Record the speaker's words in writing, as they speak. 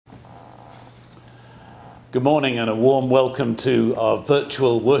Good morning and a warm welcome to our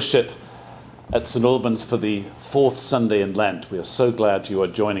virtual worship at St. Albans for the fourth Sunday in Lent. We are so glad you are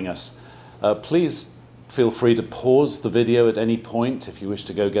joining us. Please feel free to pause the video at any point if you wish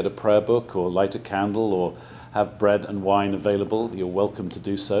to go get a prayer book or light a candle or have bread and wine available. You're welcome to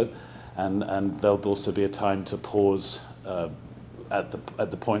do so. And there'll also be a time to pause at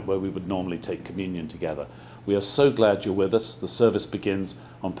the point where we would normally take communion together. We are so glad you're with us. The service begins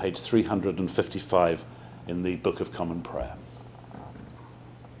on page 355 in the Book of Common Prayer.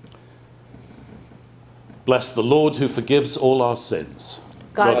 Bless the Lord who forgives all our sins.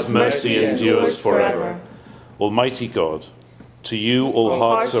 God's mercy endures forever. Almighty God, to you all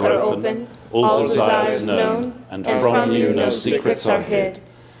hearts are open, all desires known, and from you no secrets are hid.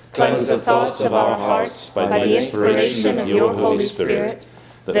 Cleanse the thoughts of our hearts by the inspiration of your Holy Spirit,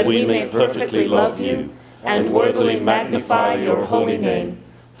 that we may perfectly love you and worthily magnify your holy name,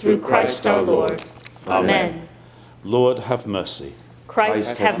 through Christ our Lord. Amen. Lord, have mercy.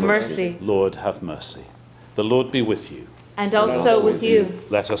 Christ, have mercy. Lord, have mercy. The Lord be with you. And also with you.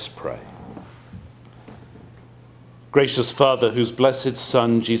 Let us pray. Gracious Father, whose blessed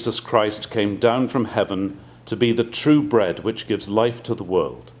Son, Jesus Christ, came down from heaven to be the true bread which gives life to the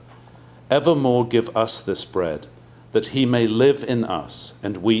world, evermore give us this bread, that he may live in us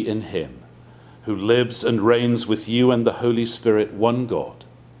and we in him, who lives and reigns with you and the Holy Spirit, one God,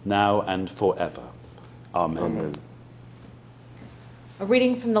 now and forever. Amen. Amen. A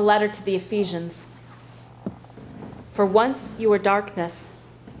reading from the letter to the Ephesians. For once you were darkness,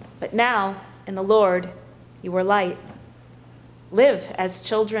 but now in the Lord you are light. Live as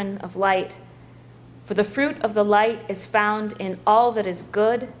children of light, for the fruit of the light is found in all that is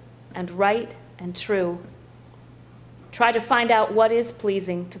good and right and true. Try to find out what is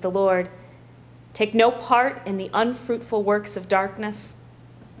pleasing to the Lord. Take no part in the unfruitful works of darkness,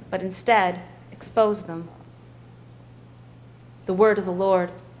 but instead expose them. The word of the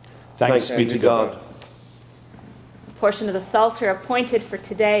Lord. Thanks be to God. The portion of the Psalter appointed for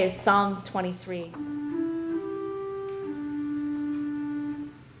today is Psalm 23.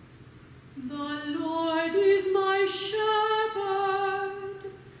 The Lord is my shepherd,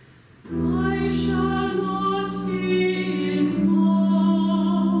 I shall not be in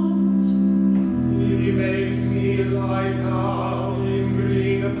want. He makes me lie down in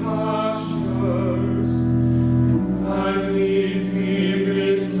green pastures, and leads me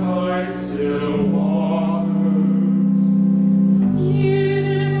beside still waters. He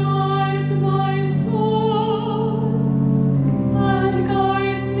revives my soul, and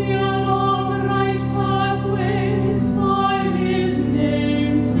guides me along right pathways for his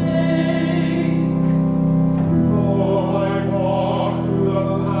name's sake. Though I walk through the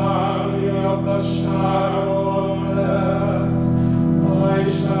valley of the shadow of death, I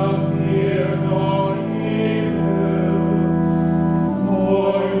shall fear no evil,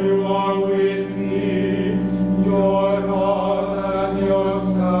 for you are with me. Your rod and your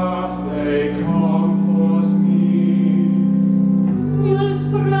staff, they comfort me. You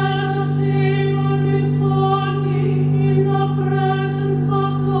spread a table before me in the presence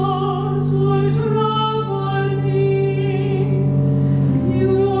of those who trouble me.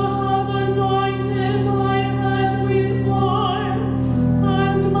 You have anointed my head with oil,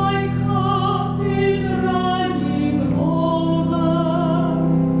 and my cup is running over.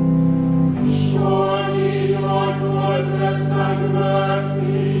 Surely your goodness and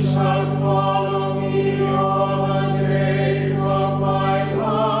mercy shall follow me all the days of my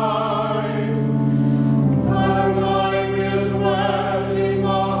life, and I will dwell in the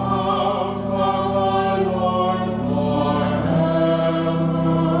house of the Lord forever.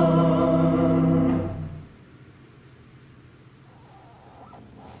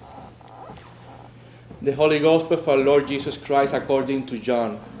 The Holy Gospel of our Lord Jesus Christ according to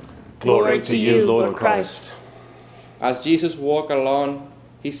John. Glory to you, Lord Christ. As Jesus walked along,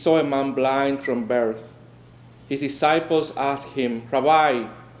 he saw a man blind from birth. His disciples asked him, Rabbi,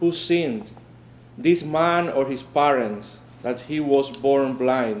 who sinned, this man or his parents, that he was born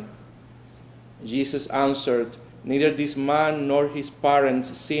blind? Jesus answered, neither this man nor his parents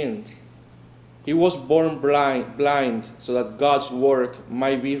sinned. He was born blind so that God's work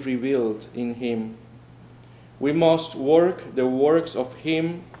might be revealed in him. We must work the works of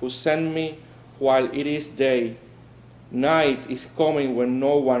him who sent me while it is day. Night is coming when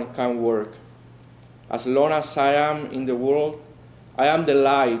no one can work. As long as I am in the world, I am the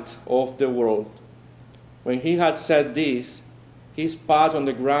light of the world. When he had said this, he spat on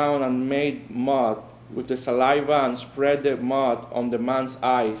the ground and made mud with the saliva and spread the mud on the man's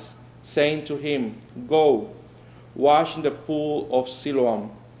eyes, saying to him, Go, wash in the pool of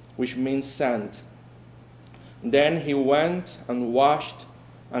Siloam, which means sent. Then he went and washed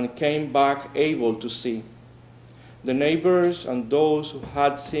and came back able to see. The neighbors and those who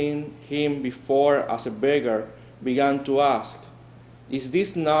had seen him before as a beggar began to ask, "Is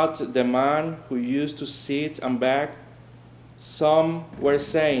this not the man who used to sit and beg?" Some were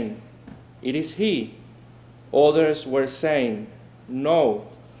saying, "It is he." Others were saying, "No,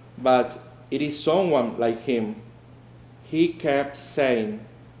 but it is someone like him." He kept saying,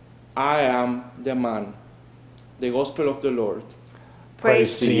 "I am the man." The Gospel of the Lord.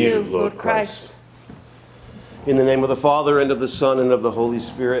 Praise to you, Lord Christ. In the name of the Father, and of the Son, and of the Holy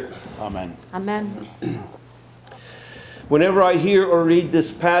Spirit. Amen. Amen. Whenever I hear or read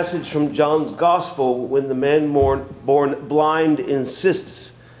this passage from John's Gospel, when the man born blind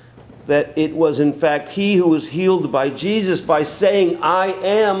insists that it was in fact he who was healed by Jesus by saying, "I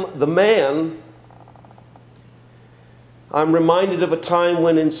am the man," I'm reminded of a time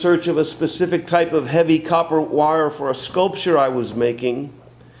when, in search of a specific type of heavy copper wire for a sculpture I was making,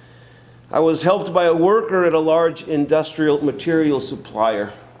 I was helped by a worker at a large industrial material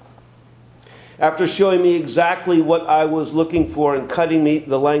supplier. After showing me exactly what I was looking for and cutting me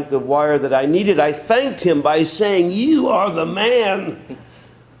the length of wire that I needed, I thanked him by saying, "You are the man."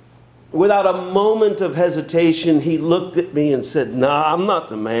 Without a moment of hesitation, he looked at me and said, "Nah, I'm not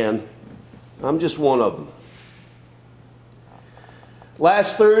the man. I'm just one of them."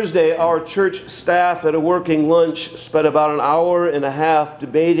 Last Thursday, our church staff at a working lunch spent about an hour and a half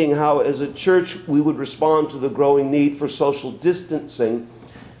debating how, as a church, we would respond to the growing need for social distancing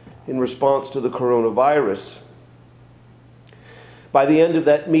in response to the coronavirus. By the end of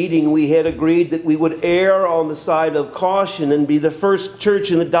that meeting, we had agreed that we would err on the side of caution and be the first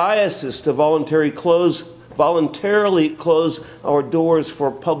church in the diocese to voluntarily close our doors for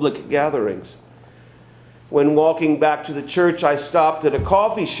public gatherings. When walking back to the church, I stopped at a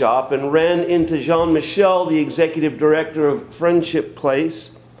coffee shop and ran into Jean-Michel, the executive director of Friendship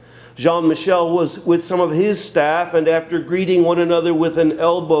Place. Jean-Michel was with some of his staff, and after greeting one another with an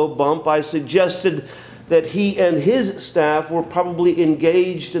elbow bump, I suggested that he and his staff were probably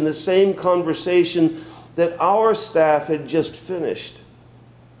engaged in the same conversation that our staff had just finished.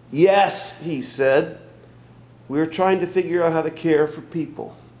 "Yes," he said, "we're trying to figure out how to care for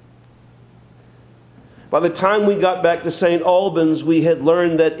people." By the time we got back to St. Albans, we had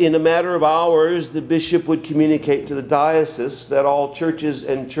learned that in a matter of hours, the bishop would communicate to the diocese that all churches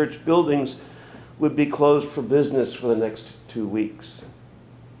and church buildings would be closed for business for the next 2 weeks.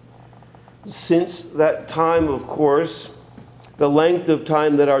 Since that time, of course, the length of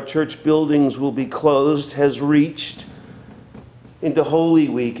time that our church buildings will be closed has reached into Holy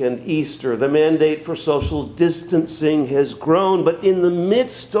Week and Easter. The mandate for social distancing has grown, but in the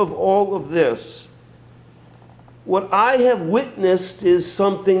midst of all of this, what I have witnessed is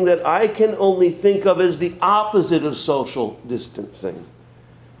something that I can only think of as the opposite of social distancing.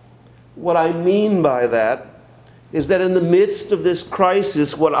 What I mean by that is that in the midst of this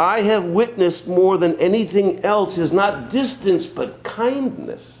crisis, what I have witnessed more than anything else is not distance, but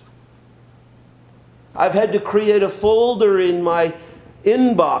kindness. I've had to create a folder in my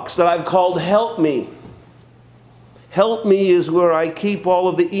inbox that I've called Help Me. Help Me is where I keep all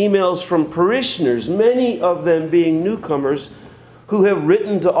of the emails from parishioners, many of them being newcomers, who have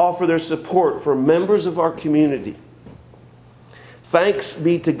written to offer their support for members of our community. Thanks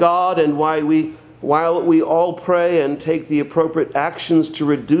be to God, and while we all pray and take the appropriate actions to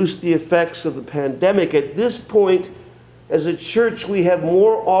reduce the effects of the pandemic, at this point, as a church, we have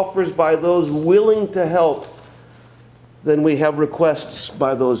more offers by those willing to help than we have requests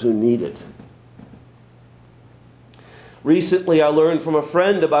by those who need it. Recently, I learned from a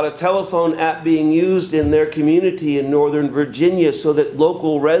friend about a telephone app being used in their community in Northern Virginia so that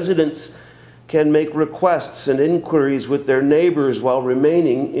local residents can make requests and inquiries with their neighbors while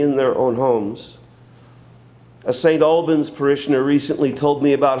remaining in their own homes. A St. Albans parishioner recently told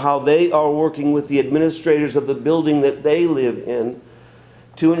me about how they are working with the administrators of the building that they live in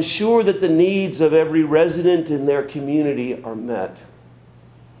to ensure that the needs of every resident in their community are met.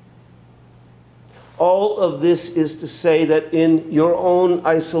 All of this is to say that in your own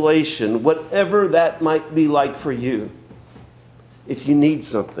isolation, whatever that might be like for you, if you need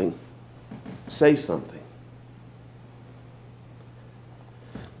something, say something.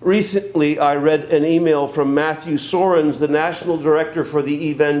 Recently, I read an email from Matthew Sorens, the National Director for the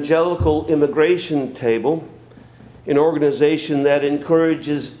Evangelical Immigration Table, an organization that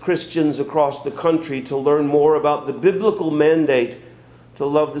encourages Christians across the country to learn more about the biblical mandate to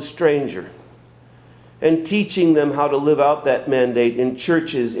love the stranger, and teaching them how to live out that mandate in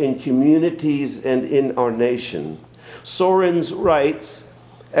churches, in communities, and in our nation. Sorens writes,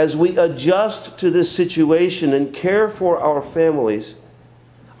 as we adjust to this situation and care for our families,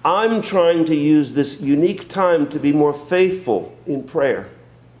 I'm trying to use this unique time to be more faithful in prayer.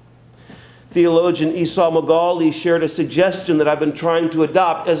 Theologian Esau Magali shared a suggestion that I've been trying to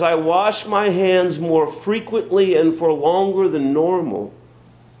adopt. As I wash my hands more frequently and for longer than normal,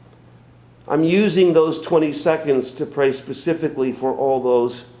 I'm using those 20 seconds to pray specifically for all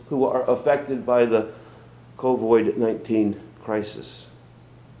those who are affected by the COVID-19 crisis.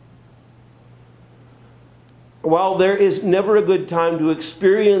 While there is never a good time to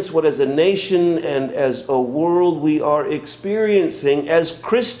experience what as a nation and as a world we are experiencing, as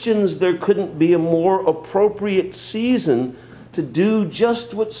Christians there couldn't be a more appropriate season to do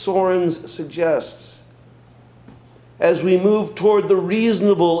just what Sorens suggests. As we move toward the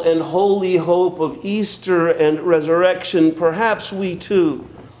reasonable and holy hope of Easter and resurrection, perhaps we too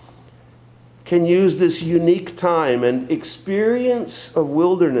can use this unique time and experience of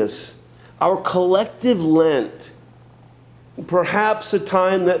wilderness, our collective Lent, perhaps a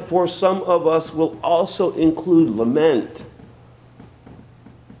time that for some of us will also include lament,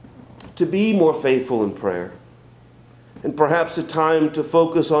 to be more faithful in prayer, and perhaps a time to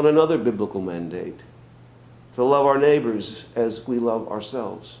focus on another biblical mandate, to love our neighbors as we love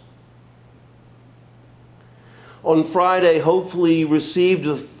ourselves. On Friday, hopefully you received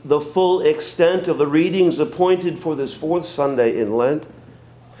the full extent of the readings appointed for this fourth Sunday in Lent.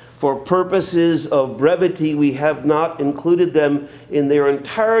 For purposes of brevity, we have not included them in their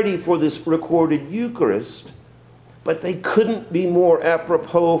entirety for this recorded Eucharist, but they couldn't be more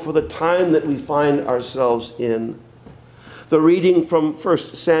apropos for the time that we find ourselves in. The reading from 1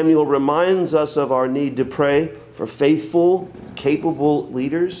 Samuel reminds us of our need to pray for faithful, capable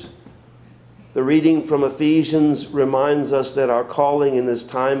leaders. The reading from Ephesians reminds us that our calling in this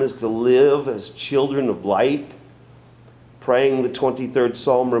time is to live as children of light. Praying the 23rd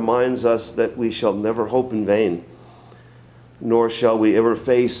Psalm reminds us that we shall never hope in vain, nor shall we ever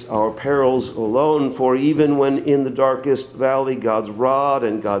face our perils alone, for even when in the darkest valley, God's rod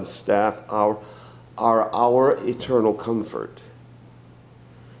and God's staff are our eternal comfort.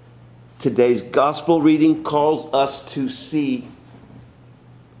 Today's gospel reading calls us to see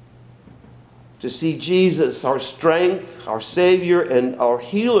Jesus, our strength, our Savior, and our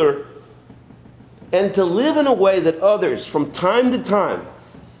healer, and to live in a way that others, from time to time,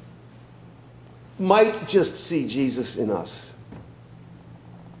 might just see Jesus in us.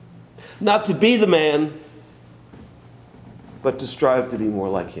 Not to be the man, but to strive to be more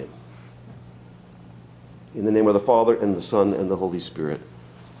like him. In the name of the Father, and the Son, and the Holy Spirit.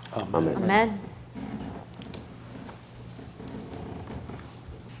 Amen. Amen.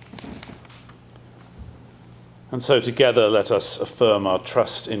 And so together let us affirm our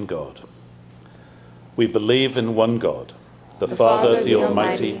trust in God. We believe in one God, the Father, the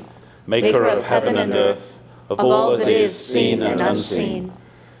Almighty, maker of heaven and earth, of all that is seen and unseen.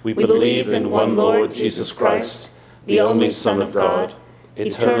 We believe in one Lord Jesus Christ, the only Son of God,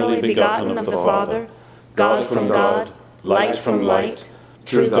 eternally begotten of the Father, God from God, light from light,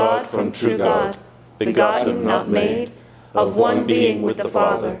 true God from true God, begotten, not made, of one being with the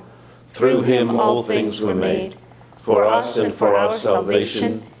Father. Through him all things were made. For us and for our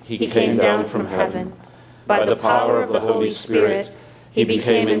salvation, he came down from heaven. By the power of the Holy Spirit, he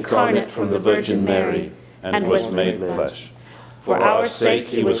became incarnate from the Virgin Mary and was made flesh. For our sake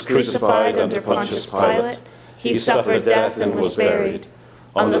he was crucified under Pontius Pilate. He suffered death and was buried.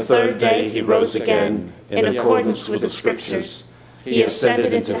 On the third day he rose again, in accordance with the Scriptures. He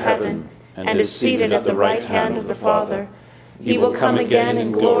ascended into heaven and is seated at the right hand of the Father. He will come again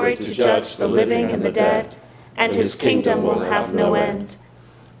in glory to judge the living and the dead, and his kingdom will have no end.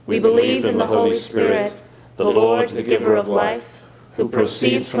 We believe in the Holy Spirit, the Lord, the giver of life, who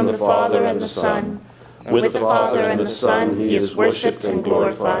proceeds from the Father and the Son. With the Father and the Son he is worshipped and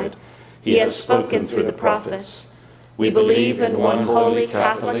glorified. He has spoken through the prophets. We believe in one holy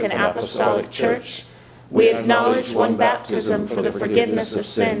Catholic and Apostolic Church. We acknowledge one baptism for the forgiveness of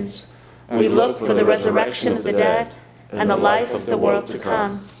sins. We look for the resurrection of the dead and the life of the world to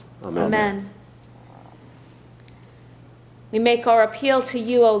come. Amen. We make our appeal to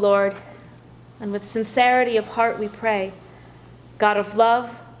you, O Lord, and with sincerity of heart we pray. God of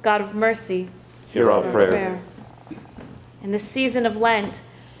love, God of mercy, Hear our prayer. In this season of Lent,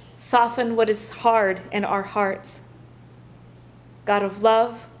 soften what is hard in our hearts. God of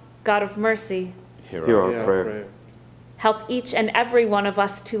love, God of mercy, Hear our prayer. help each and every one of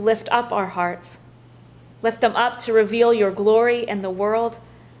us to lift up our hearts. Lift them up to reveal your glory in the world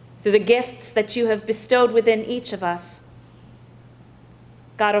through the gifts that you have bestowed within each of us.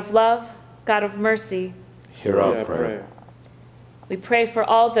 God of love, God of mercy, Hear our prayer. We pray for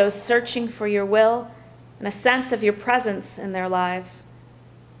all those searching for your will and a sense of your presence in their lives.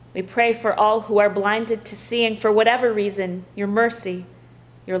 We pray for all who are blinded to seeing, for whatever reason, your mercy,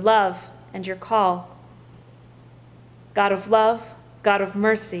 your love, and your call. God of love, God of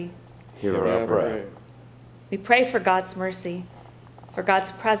mercy, Hear our prayer. we pray for God's mercy, for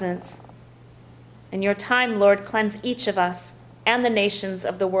God's presence. In your time, Lord, cleanse each of us and the nations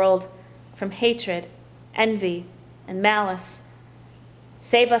of the world from hatred, envy, and malice.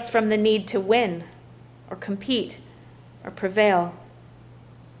 Save us from the need to win or compete or prevail.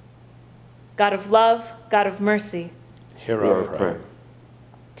 God of love, God of mercy, Hear our prayer.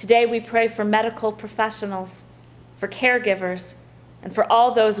 today we pray for medical professionals, for caregivers, and for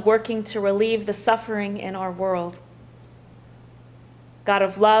all those working to relieve the suffering in our world. God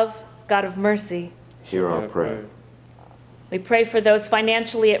of love, God of mercy, Hear our prayer. we pray for those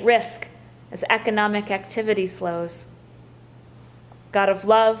financially at risk as economic activity slows. God of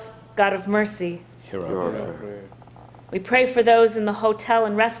love, God of mercy, Hear Hear our our prayer. prayer. we pray for those in the hotel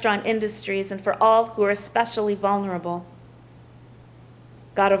and restaurant industries and for all who are especially vulnerable.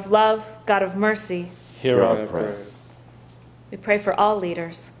 God of love, God of mercy, Hear our prayer. we pray for all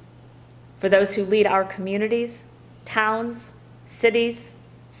leaders, for those who lead our communities, towns, cities,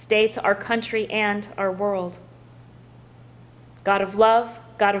 states, our country, and our world. God of love,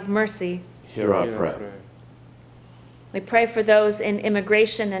 God of mercy, Hear our prayer. we pray for those in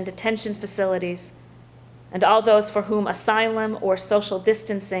immigration and detention facilities and all those for whom asylum or social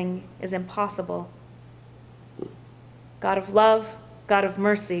distancing is impossible. God of love, God of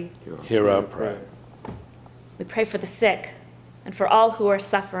mercy, Hear our prayer. we pray for the sick and for all who are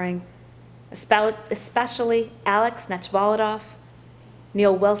suffering, especially Alex Nechvaladov,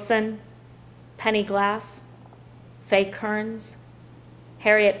 Neil Wilson, Penny Glass, Faye Kearns,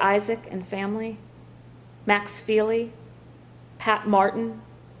 Harriet Isaac and family, Max Feely, Pat Martin,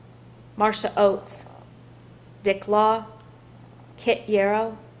 Marcia Oates, Dick Law, Kit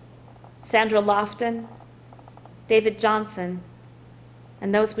Yarrow, Sandra Lofton, David Johnson,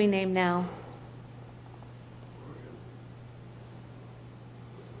 and those we name now.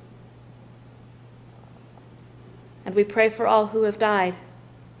 And we pray for all who have died,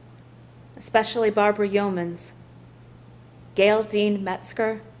 especially Barbara Yeomans, Gail Dean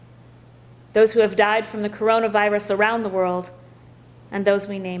Metzger, those who have died from the coronavirus around the world, and those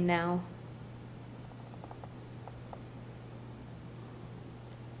we name now.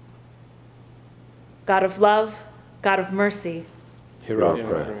 God of love, God of mercy, Hear our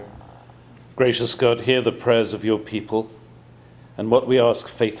prayer. Gracious God, hear the prayers of your people, and what we ask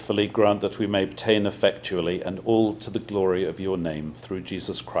faithfully grant that we may obtain effectually, and all to the glory of your name, through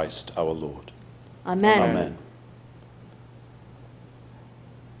Jesus Christ our Lord. Amen. Amen.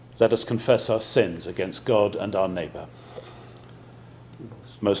 Let us confess our sins against God and our neighbor.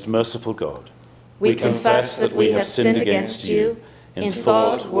 Most merciful God, We confess that we have sinned against you in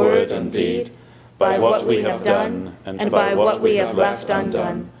thought, word, and deed, by what we have done and by what we have left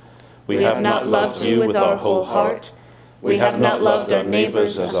undone. We have not loved you with our whole heart. We have not loved our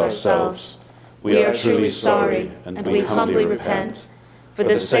neighbors as ourselves. We are truly sorry, and we humbly repent. For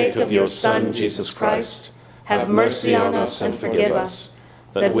the sake of your Son, Jesus Christ, have mercy on us and forgive us,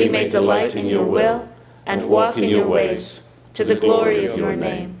 that we may delight in your will and walk in your ways, to the glory of your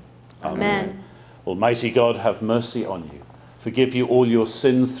name. Amen. Almighty God, have mercy on you, forgive you all your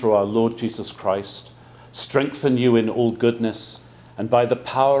sins through our Lord Jesus Christ, strengthen you in all goodness, and by the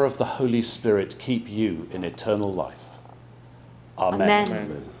power of the Holy Spirit keep you in eternal life. Amen.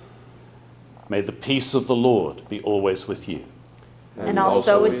 Amen. May the peace of the Lord be always with you. And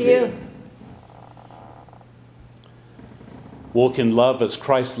also with you. Walk in love as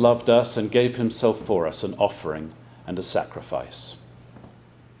Christ loved us and gave himself for us, an offering and a sacrifice.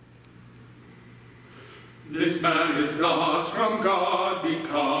 This man is not from God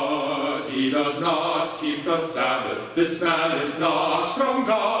because he does not keep the Sabbath. This man is not from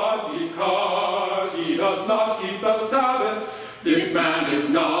God because he does not keep the Sabbath. This man is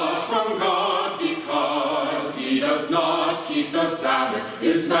not from God because he does not keep the Sabbath.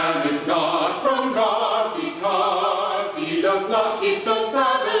 This man is not from God because he does not keep the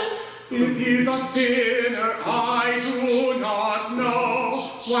Sabbath. If he's a sinner, I do not know.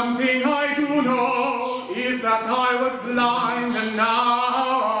 One thing I do know is that I was blind and now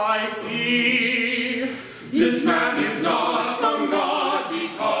I see. This man is not from God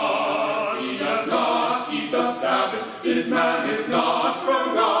because he does not keep the Sabbath. This man is not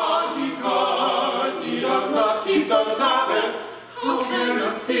from God because he does not keep the Sabbath. How can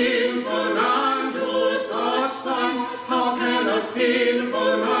a sinful man do such signs? How can a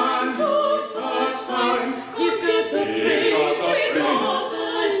sinful man do such signs? Give the praise.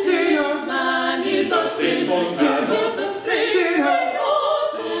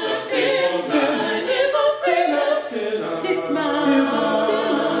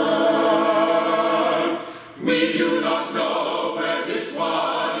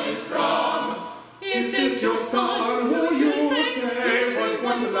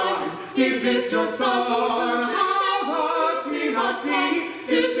 Is this your son?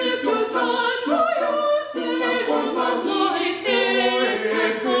 Is this your son? Who you say was the Lord? Is this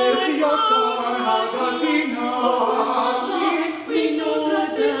your son? How does he know? We know that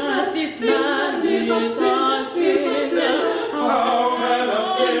this man is a sinner. How can a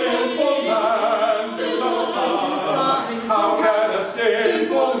sinful man be your son? How can a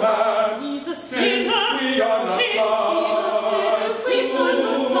sinful man? He's a sinner. We are not blind. We are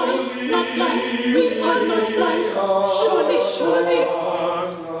not blind. Not blind. We are not blind. Surely, surely.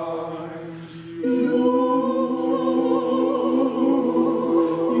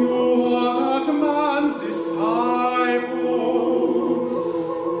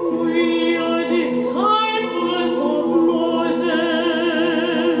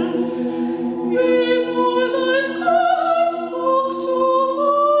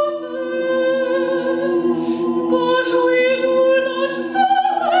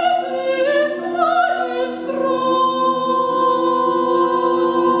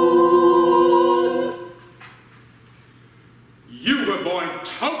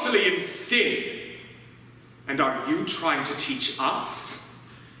 And are you trying to teach us?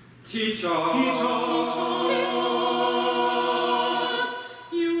 Teach us. Teach us. Teach us.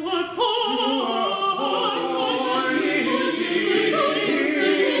 You are born in sin. You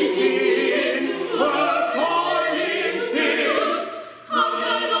are born in sin. How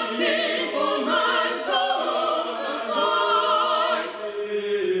can a sinful man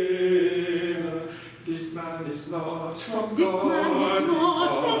sin? This man is not from God.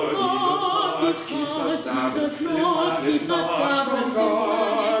 This man is not from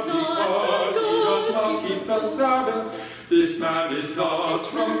God. Because he does not keep the Sabbath. This man is not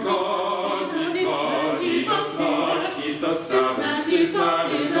from God. Because he does not keep the Sabbath. This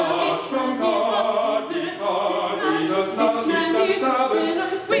man is not from God. Because he does not keep the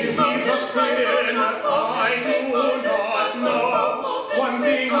Sabbath. If he's a sinner, I do not know. One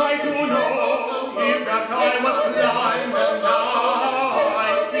thing I do know is that I was blind and now I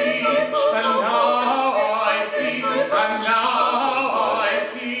see. And now I see, and now I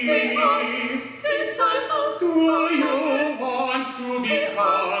see. Disciples, do you want to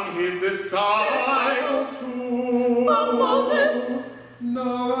become his disciples too? But Moses,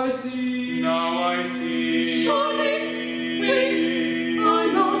 now I see. Now I see. Surely we are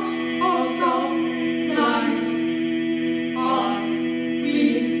not also blind, are we?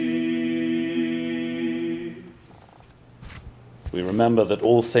 We remember that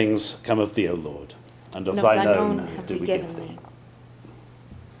all things come of thee, O Lord, and of thine own do we give thee.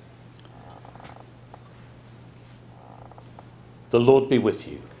 The Lord be with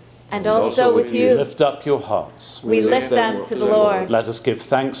you. And also with you. Lift up your hearts. We lift them to the Lord. Let us give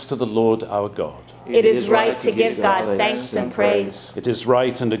thanks to the Lord our God. It is right to give God thanks and praise. It is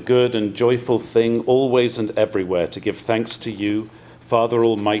right and a good and joyful thing, always and everywhere, to give thanks to you, Father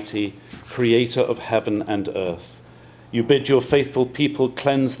Almighty, Creator of heaven and earth. You bid your faithful people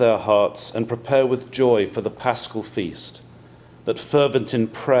cleanse their hearts and prepare with joy for the Paschal feast, that fervent in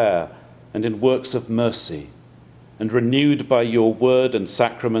prayer and in works of mercy, and renewed by your word and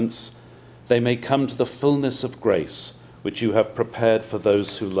sacraments, they may come to the fullness of grace which you have prepared for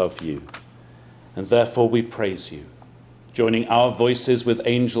those who love you. And therefore we praise you, joining our voices with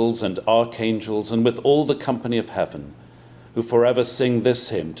angels and archangels and with all the company of heaven, who forever sing this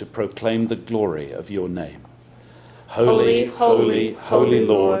hymn to proclaim the glory of your name. Holy, holy, holy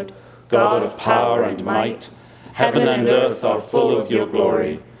Lord, God of power and might, heaven and earth are full of your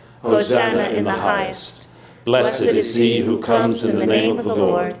glory. Hosanna in the highest. Blessed is he who comes in the name of the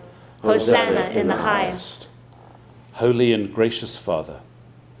Lord. Hosanna in the highest. Holy and gracious Father,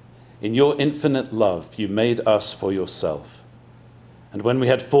 in your infinite love you made us for yourself. And when we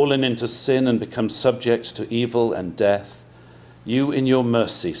had fallen into sin and become subject to evil and death, you in your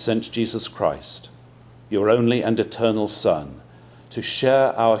mercy sent Jesus Christ, your only and eternal Son, to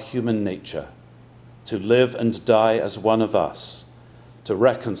share our human nature, to live and die as one of us, to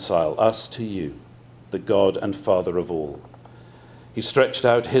reconcile us to you, the God and Father of all. He stretched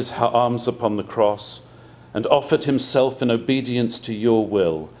out his arms upon the cross and offered himself in obedience to your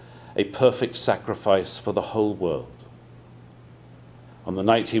will, a perfect sacrifice for the whole world. On the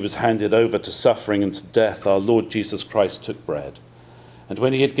night he was handed over to suffering and to death, our Lord Jesus Christ took bread, and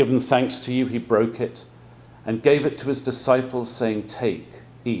when he had given thanks to you, he broke it and gave it to his disciples, saying, "Take,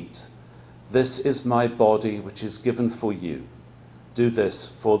 eat. This is my body, which is given for you. Do this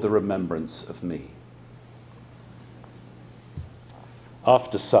for the remembrance of me."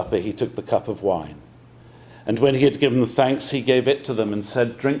 After supper, he took the cup of wine, and when he had given thanks, he gave it to them and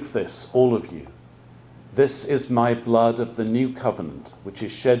said, "Drink this, all of you. This is my blood of the new covenant, which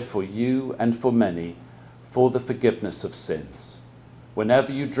is shed for you and for many for the forgiveness of sins.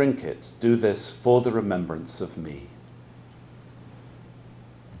 Whenever you drink it, do this for the remembrance of me."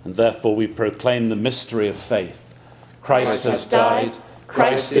 And therefore we proclaim the mystery of faith. Christ has died,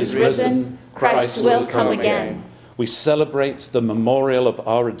 Christ is risen, Christ will come again. We celebrate the memorial of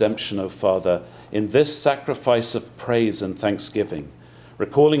our redemption, O Father, in this sacrifice of praise and thanksgiving.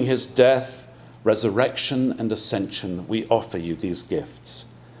 Recalling his death, resurrection, and ascension, we offer you these gifts.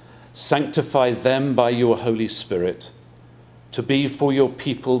 Sanctify them by your Holy Spirit, to be for your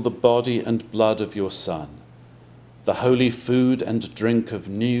people the body and blood of your Son, the holy food and drink of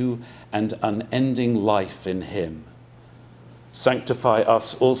new and unending life in him. Sanctify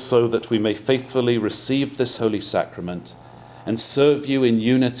us also that we may faithfully receive this holy sacrament and serve you in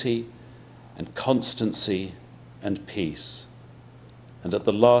unity and constancy and peace. And at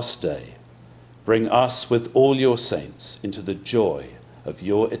the last day, bring us with all your saints into the joy of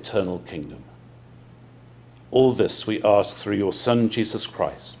your eternal kingdom. All this we ask through your Son, Jesus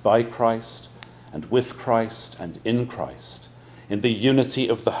Christ, by Christ, and with Christ, and in Christ. In the unity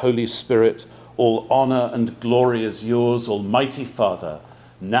of the Holy Spirit, all honor and glory is yours, Almighty Father,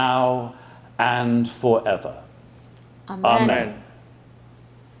 now and forever. Amen. Amen.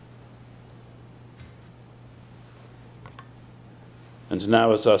 And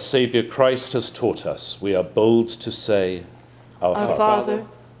now, as our Saviour Christ has taught us, we are bold to say, Our Father,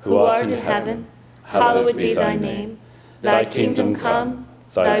 who art in heaven, hallowed be thy name. Thy kingdom come,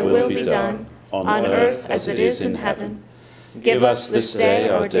 thy will be done, on earth as it is in heaven. Give us this day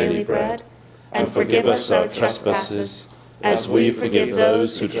our daily bread, and forgive us our trespasses, as we forgive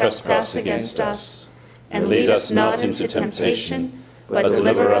those who trespass against us. And lead us not into temptation, but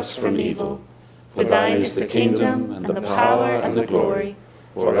deliver us from evil. For thine is the kingdom, and the power, and the glory,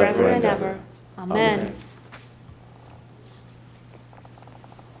 forever and ever. Amen.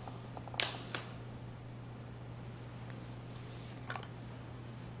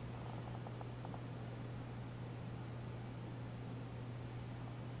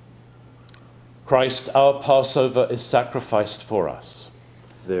 Christ, our Passover, is sacrificed for us.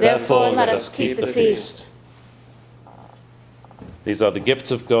 Therefore let us keep the feast. These are the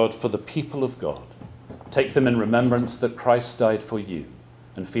gifts of God for the people of God. Take them in remembrance that Christ died for you,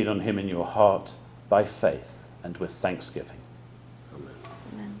 and feed on him in your heart by faith and with thanksgiving.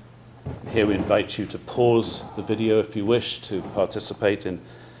 Amen. Here we invite you to pause the video if you wish to participate in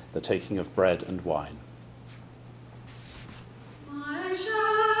the taking of bread and wine.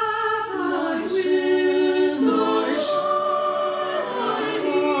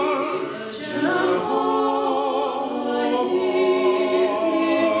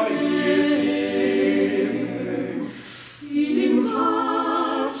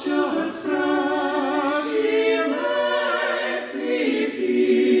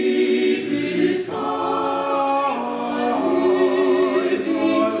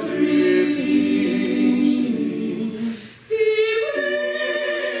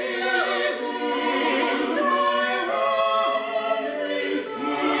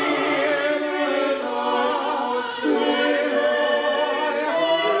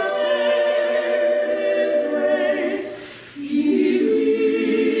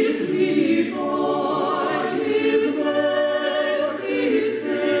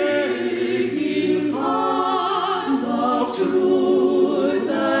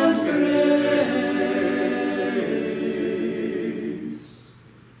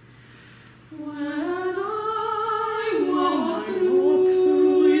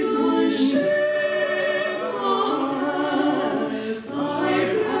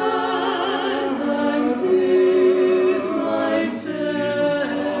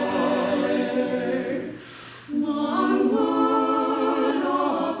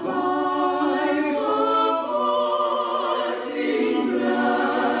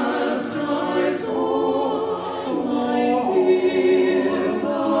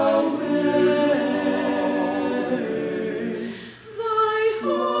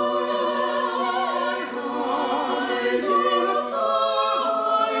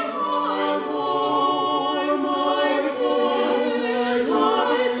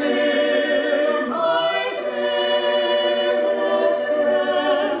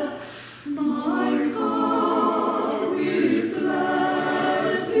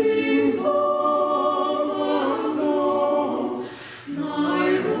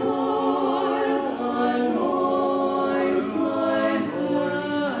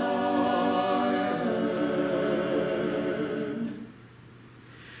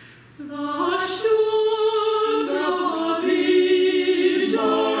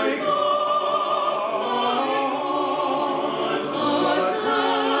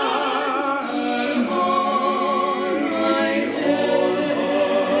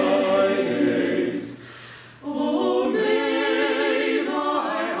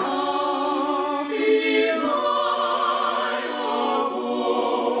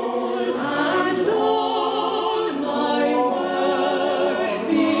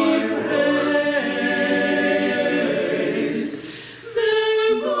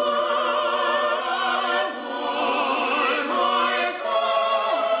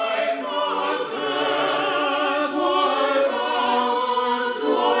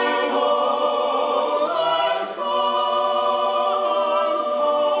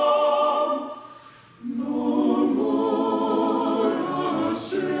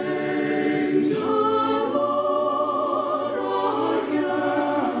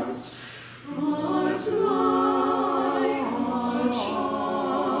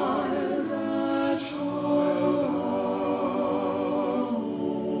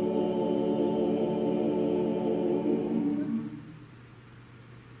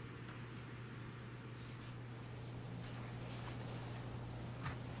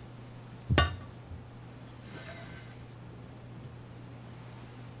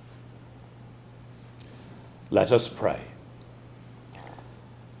 Let us pray.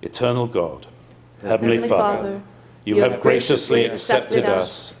 Eternal God, Heavenly Father, you have graciously accepted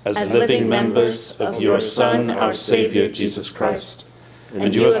us as living members of your Son, our Saviour, Jesus Christ,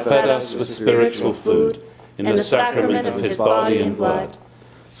 and you have fed us with spiritual food in the sacrament of his body and blood.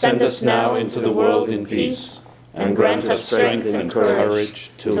 Send us now into the world in peace, and grant us strength and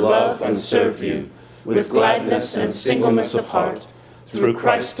courage to love and serve you with gladness and singleness of heart, through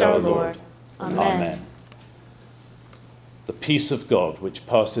Christ our Lord. Amen. The peace of God, which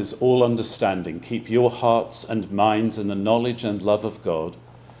passes all understanding, keep your hearts and minds in the knowledge and love of God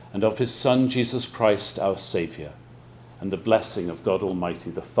and of his Son, Jesus Christ, our Saviour. And the blessing of God Almighty,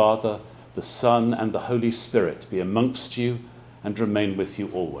 the Father, the Son, and the Holy Spirit be amongst you and remain with you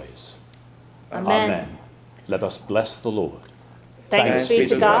always. Amen. Amen. Let us bless the Lord. Thanks be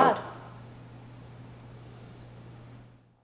to God.